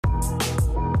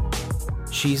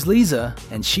She's Leeza,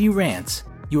 and she rants.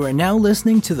 You are now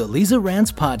listening to the Leeza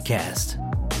Rants podcast.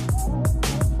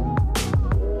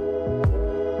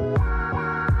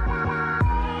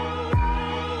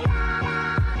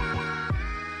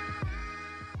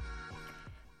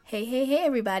 Hey,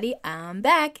 everybody. I'm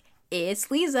back. It's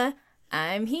Leeza.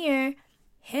 I'm here.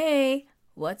 Hey,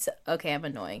 what's up? Okay, I'm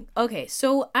annoying. Okay,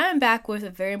 so I'm back with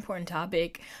a very important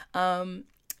topic. A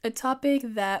topic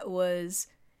that was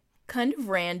kind of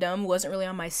random, wasn't really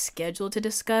on my schedule to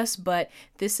discuss, but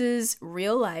this is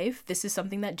real life. This is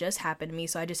something that just happened to me,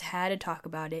 so I just had to talk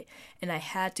about it, and I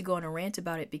had to go on a rant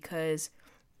about it because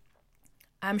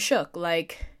I'm shook.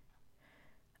 Like,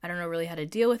 I don't know really how to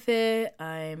deal with it.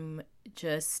 I'm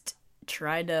just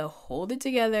trying to hold it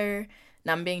together.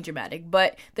 Now, I'm being dramatic,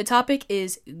 but the topic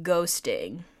is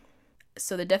ghosting.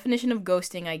 So the definition of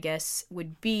ghosting, I guess,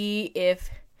 would be if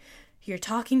you're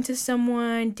talking to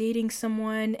someone, dating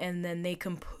someone, and then they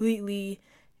completely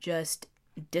just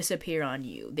disappear on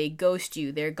you. They ghost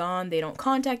you. They're gone. They don't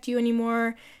contact you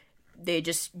anymore. They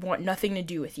just want nothing to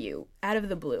do with you out of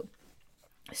the blue.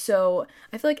 So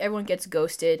I feel like everyone gets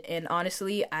ghosted, and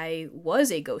honestly, I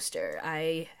was a ghoster.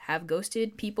 I have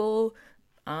ghosted people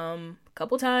a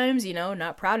couple times,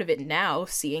 not proud of it now,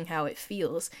 seeing how it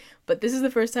feels. But this is the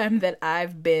first time that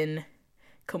I've been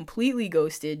completely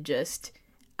ghosted, just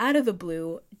out of the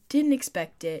blue, didn't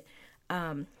expect it.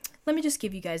 Let me just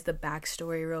give you guys the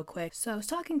backstory real quick. So I was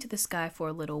talking to this guy for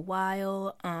a little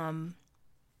while,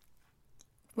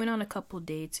 went on a couple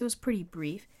dates. It was pretty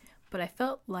brief, but I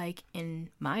felt like, in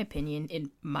my opinion,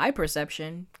 in my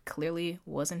perception, clearly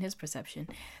wasn't his perception,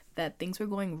 that things were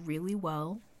going really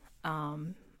well.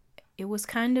 It was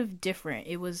kind of different.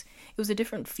 It was a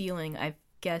different feeling. I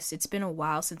guess it's been a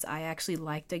while since I actually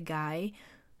liked a guy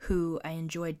who I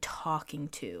enjoyed talking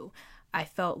to. I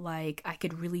felt like I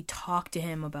could really talk to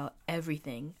him about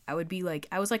everything. I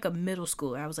was like a middle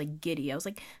schooler. I was like giddy. I was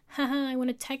like, haha, I want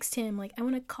to text him. Like, I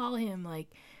want to call him. Like,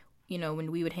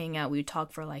 when we would hang out, we would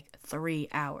talk for like 3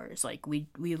 hours. Like, we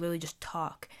literally just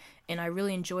talk. And I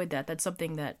really enjoyed that. That's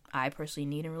something that I personally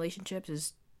need in relationships,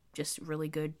 is just really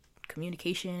good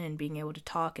communication and being able to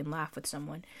talk and laugh with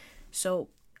someone. So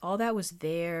all that was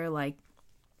there. Like,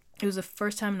 it was the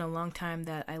first time in a long time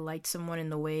that I liked someone in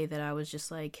the way that I was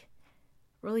just like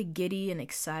really giddy and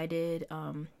excited.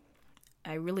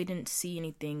 I really didn't see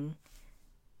anything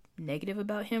negative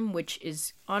about him, which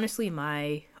is honestly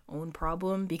my own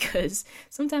problem, because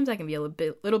sometimes I can be a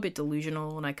little bit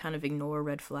delusional and I kind of ignore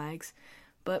red flags.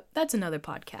 But that's another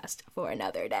podcast for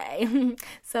another day.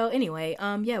 So anyway,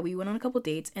 we went on a couple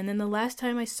dates, and then the last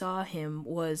time I saw him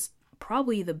was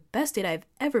probably the best date I've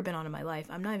ever been on in my life.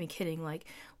 I'm not even kidding. Like,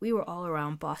 we were all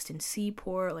around Boston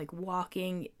Seaport, like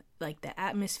walking. Like, the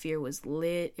atmosphere was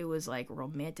lit. It was like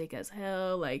romantic as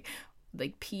hell. Like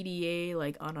PDA,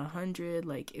 like on 100.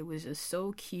 Like, it was just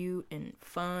so cute and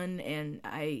fun, and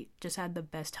I just had the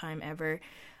best time ever.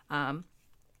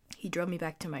 He drove me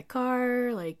back to my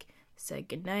car, like said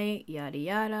goodnight, yada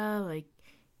yada. Like,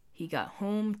 he got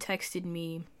home, texted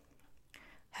me,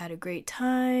 had a great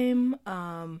time.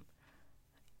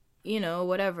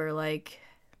 Whatever, like,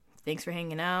 thanks for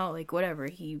hanging out, like, whatever.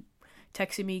 He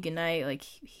texted me goodnight, like,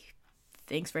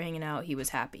 thanks for hanging out. He was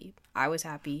happy. I was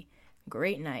happy.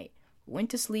 Great night. Went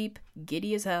to sleep,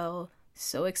 giddy as hell,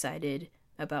 so excited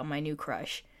about my new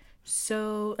crush.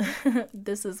 So,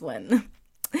 this is when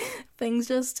things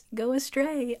just go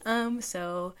astray.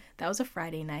 So that was a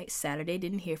Friday night. Saturday,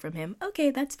 didn't hear from him.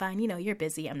 Okay, that's fine. You're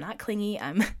busy. I'm not clingy.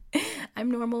 I'm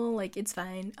normal. Like, it's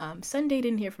fine. Sunday,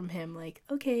 didn't hear from him. Like,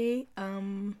 okay.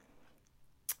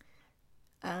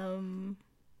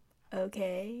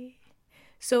 Okay.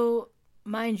 So,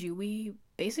 mind you, we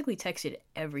basically texted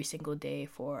every single day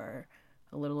for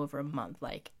a little over a month.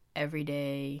 Like, every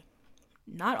day,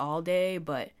 not all day,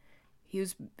 but he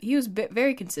was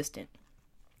very consistent.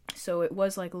 So it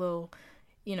was like a little,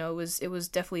 it was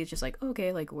definitely just like,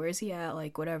 okay, like, where's he at?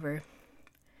 Like, whatever.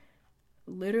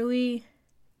 Literally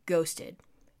ghosted.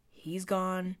 He's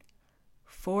gone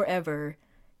forever.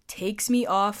 Takes me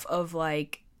off of,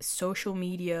 like, social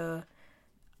media.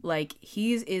 Like,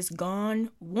 he is gone,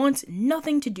 wants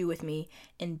nothing to do with me,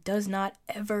 and does not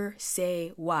ever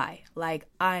say why. Like,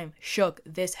 I'm shook.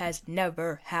 This has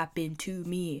never happened to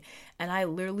me. And I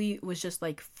literally was just,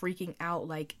 like, freaking out,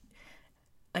 like,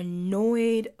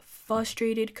 annoyed,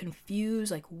 frustrated,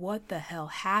 confused, like, what the hell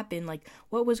happened? Like,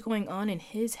 what was going on in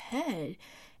his head?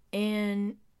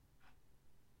 And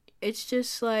it's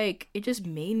just, like, it just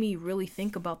made me really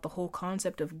think about the whole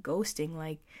concept of ghosting.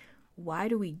 Like, why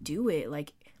do we do it?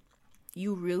 Like,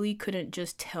 you really couldn't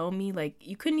just tell me, like,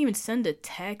 you couldn't even send a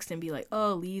text and be like,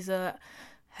 oh, Leeza,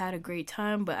 had a great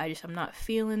time, but I'm not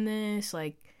feeling this.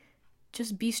 Like,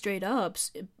 just be straight up,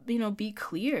 be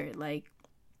clear. Like,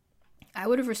 I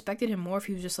would have respected him more if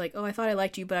he was just like, oh, I thought I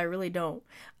liked you, but I really don't.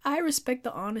 I respect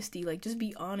the honesty. Like, just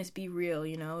be honest, be real,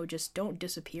 just don't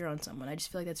disappear on someone. I just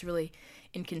feel like that's really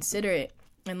inconsiderate.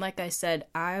 And like I said,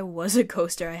 I was a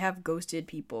ghoster. I have ghosted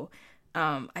people.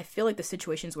 I feel like the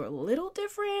situations were a little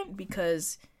different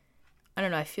because, I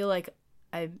don't know, I feel like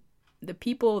the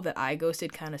people that I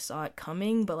ghosted kind of saw it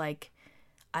coming, but like,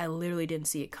 I literally didn't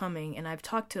see it coming. And I've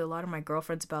talked to a lot of my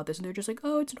girlfriends about this, and they're just like,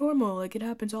 oh, it's normal. Like, it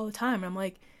happens all the time. And I'm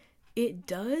like, it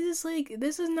does? Like,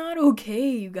 this is not okay,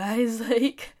 you guys.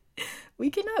 Like, we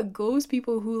cannot ghost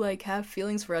people who, like, have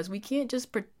feelings for us. We can't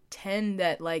just pretend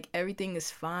that, like, everything is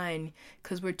fine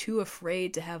because we're too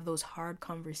afraid to have those hard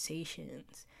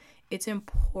conversations. It's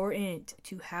important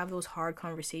to have those hard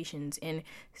conversations. And,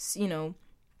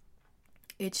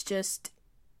 it's just,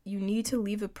 you need to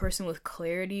leave a person with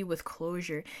clarity, with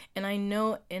closure. And I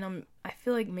know, and I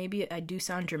feel like maybe I do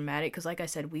sound dramatic because, like I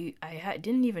said,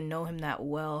 didn't even know him that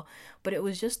well, but it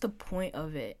was just the point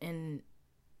of it. And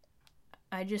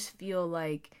I just feel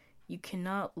like you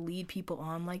cannot lead people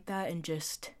on like that and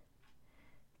just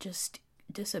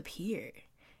disappear.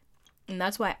 And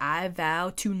that's why I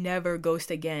vow to never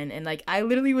ghost again. And like, I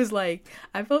literally was like,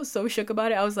 I felt so shook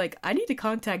about it. I was like, I need to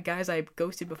contact guys I've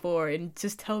ghosted before and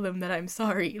just tell them that I'm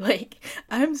sorry. Like,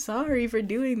 I'm sorry for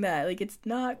doing that. Like, it's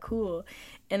not cool.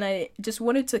 And I just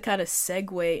wanted to kind of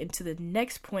segue into the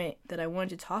next point that I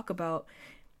wanted to talk about.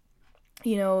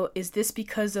 Is this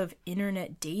because of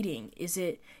internet dating?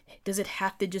 Does it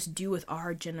have to just do with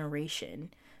our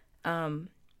generation? I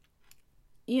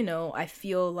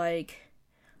feel like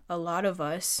a lot of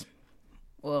us,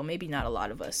 well, maybe not a lot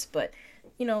of us, but,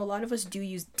 a lot of us do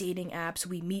use dating apps.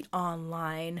 We meet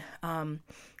online.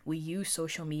 We use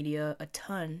social media a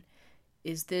ton.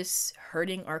 Is this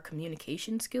hurting our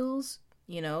communication skills?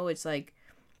 It's like,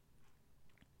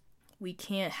 we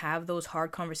can't have those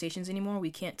hard conversations anymore.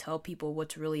 We can't tell people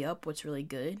what's really up, what's really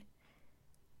good.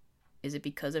 Is it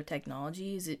because of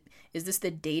technology? Is this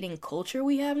the dating culture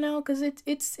we have now? Because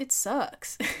it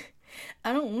sucks.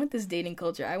 I don't want this dating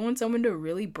culture. I want someone to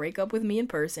really break up with me in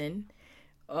person.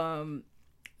 I'm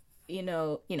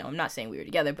not saying we were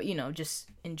together, but just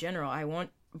in general, I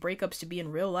want breakups to be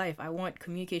in real life. I want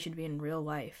communication to be in real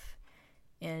life.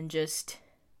 And just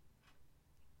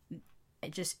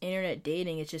internet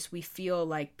dating, it's just, we feel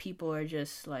like people are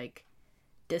just like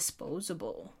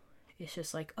disposable. It's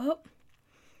just like, oh,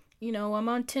 I'm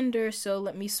on Tinder, so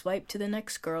let me swipe to the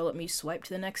next girl, let me swipe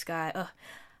to the next guy.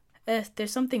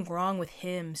 There's something wrong with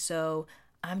him, so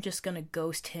I'm just gonna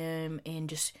ghost him and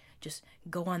just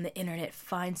go on the internet,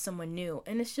 find someone new.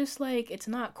 And it's just like, it's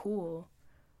not cool.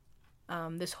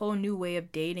 This whole new way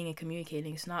of dating and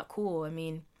communicating is not cool. I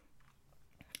mean,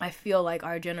 I feel like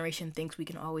our generation thinks we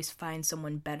can always find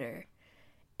someone better.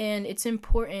 And it's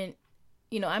important,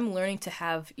 I'm learning to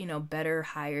have, better,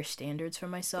 higher standards for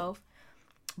myself.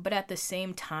 But at the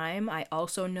same time, I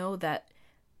also know that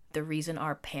the reason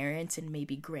our parents and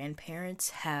maybe grandparents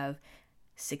have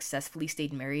successfully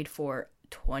stayed married for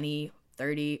 20,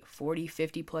 30, 40,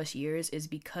 50 plus years is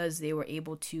because they were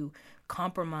able to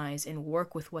compromise and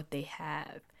work with what they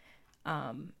have.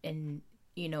 And,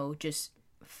 just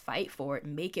fight for it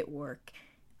and make it work.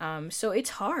 So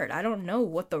it's hard. I don't know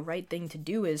what the right thing to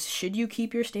do is. Should you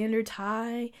keep your standards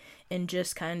high and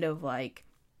just kind of like,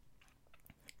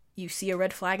 you see a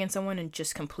red flag in someone and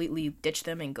just completely ditch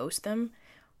them and ghost them?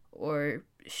 Or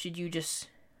should you just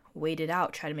wait it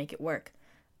out, try to make it work?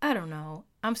 I don't know.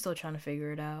 I'm still trying to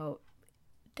figure it out.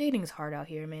 Dating's hard out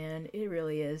here, man. It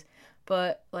really is.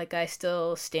 But, like, I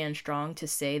still stand strong to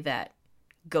say that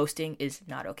ghosting is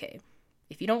not okay.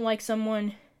 If you don't like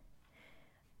someone,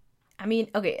 I mean,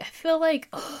 okay, I feel like,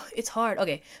 it's hard.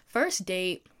 Okay, first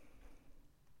date,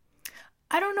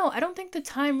 I don't know. I don't think the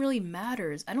time really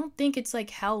matters. I don't think it's like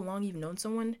how long you've known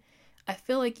someone. I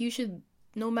feel like you should,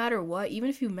 no matter what, even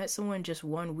if you met someone just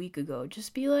 1 week ago,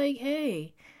 just be like,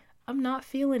 hey, I'm not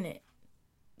feeling it.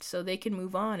 So they can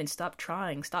move on and stop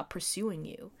trying, stop pursuing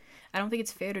you. I don't think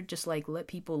it's fair to just like let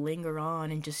people linger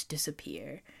on and just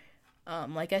disappear.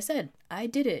 Like I said, I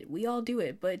did it. We all do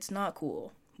it, but it's not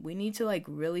cool. We need to like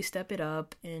really step it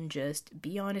up and just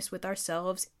be honest with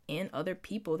ourselves and other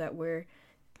people that we're,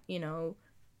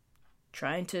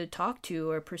 trying to talk to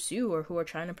or pursue, or who are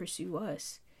trying to pursue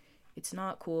us. It's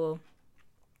not cool.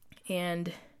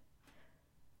 And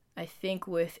I think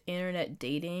with internet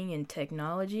dating and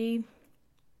technology,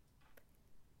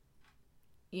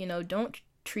 don't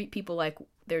treat people like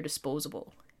they're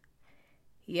disposable.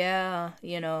 Yeah,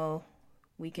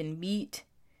 we can meet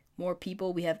more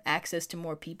people. We have access to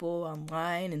more people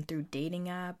online and through dating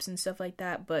apps and stuff like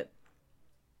that. But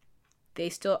they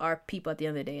still are people at the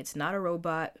end of the day. It's not a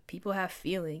robot. People have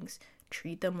feelings.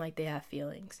 Treat them like they have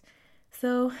feelings.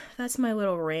 So that's my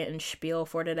little rant and spiel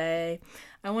for today.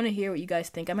 I want to hear what you guys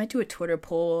think. I might do a Twitter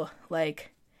poll,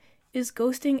 like, is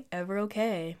ghosting ever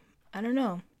okay? I don't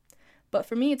know. But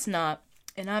for me, it's not.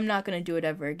 And I'm not going to do it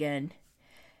ever again.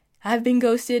 I've been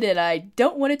ghosted and I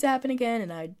don't want it to happen again.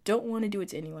 And I don't want to do it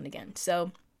to anyone again.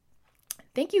 So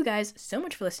thank you guys so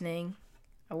much for listening.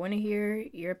 I want to hear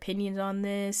your opinions on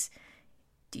this.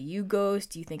 Do you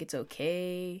ghost? Do you think it's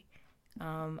okay?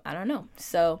 I don't know.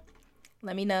 So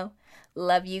let me know.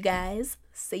 Love you guys.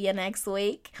 See you next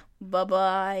week.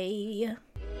 Bye-bye.